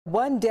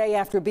One day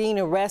after being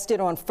arrested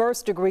on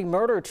first-degree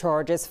murder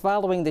charges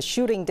following the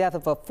shooting death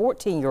of a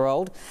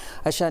 14-year-old,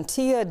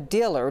 Ashantia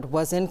Dillard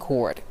was in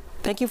court.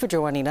 Thank you for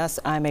joining us.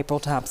 I'm April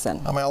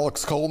Thompson. I'm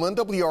Alex Coleman.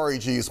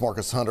 WREG's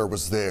Marcus Hunter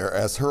was there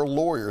as her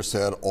lawyer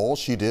said all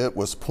she did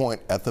was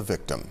point at the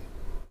victim.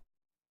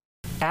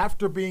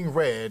 After being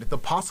read the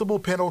possible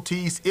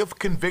penalties if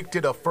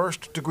convicted of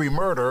first-degree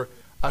murder,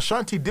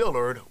 Ashantia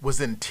Dillard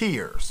was in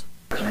tears.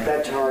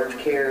 That charge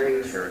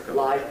carries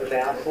life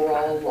without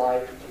parole,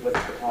 life with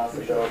the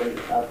possibility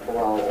of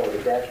parole or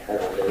the death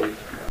penalty.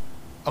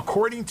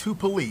 According to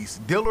police,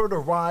 Dillard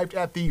arrived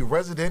at the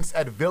residence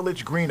at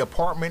Village Green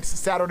Apartments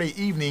Saturday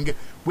evening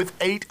with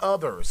 8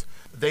 others.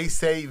 They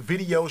say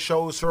video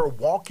shows her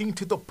walking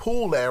to the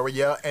pool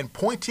area and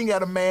pointing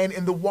at a man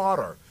in the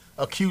water,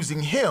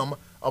 accusing him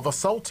of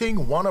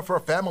assaulting one of her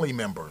family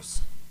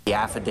members. The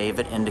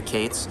affidavit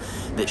indicates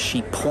that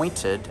she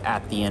pointed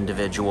at the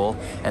individual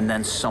and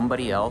then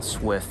somebody else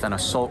with an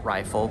assault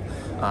rifle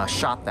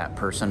shot that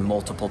person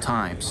multiple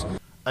times.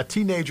 A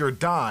teenager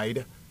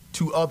died.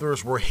 2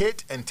 others were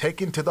hit and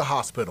taken to the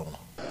hospital.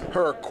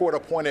 Her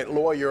court-appointed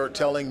lawyer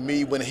telling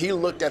me when he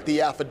looked at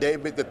the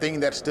affidavit, the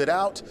thing that stood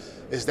out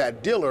is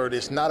that Dillard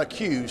is not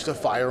accused of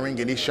firing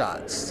any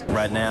shots.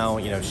 Right now,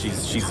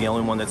 she's the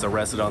only one that's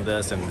arrested on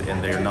this,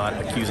 and they're not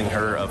accusing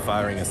her of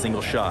firing a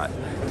single shot.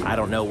 I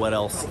don't know what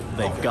else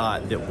they've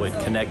got that would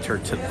connect her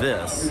to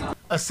this.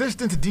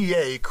 Assistant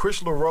DA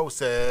Chris LaRoe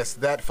says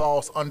that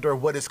falls under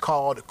what is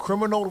called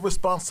criminal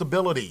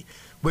responsibility,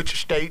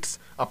 which states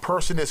a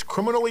person is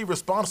criminally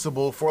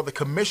responsible for the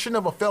commission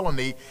of a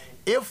felony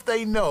if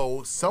they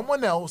know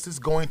someone else is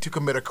going to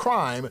commit a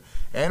crime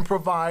and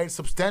provide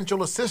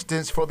substantial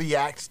assistance for the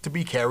act to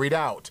be carried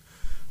out.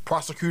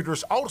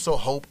 Prosecutors also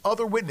hope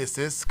other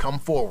witnesses come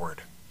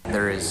forward.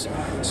 There is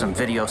some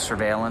video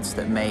surveillance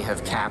that may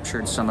have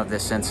captured some of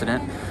this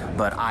incident,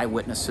 but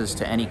eyewitnesses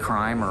to any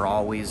crime are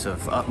always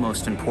of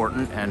utmost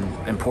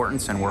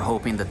importance, and we're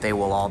hoping that they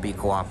will all be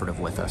cooperative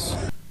with us.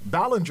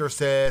 Ballinger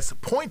says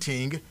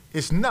pointing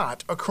is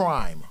not a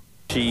crime.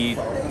 She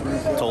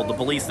told the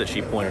police that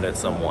she pointed at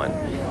someone.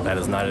 That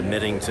is not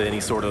admitting to any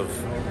sort of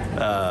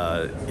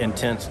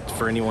intent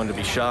for anyone to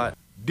be shot.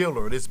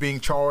 Dillard is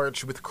being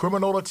charged with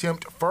criminal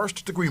attempt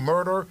first-degree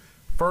murder,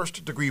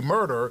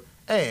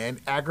 and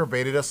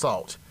aggravated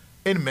assault.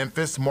 In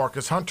Memphis,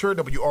 Marcus Hunter,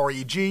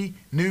 WREG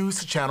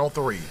News Channel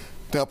 3.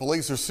 Now,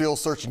 police are still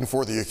searching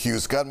for the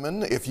accused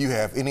gunman. If you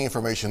have any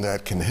information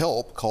that can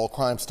help, call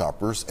Crime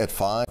Stoppers at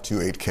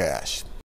 528-CASH.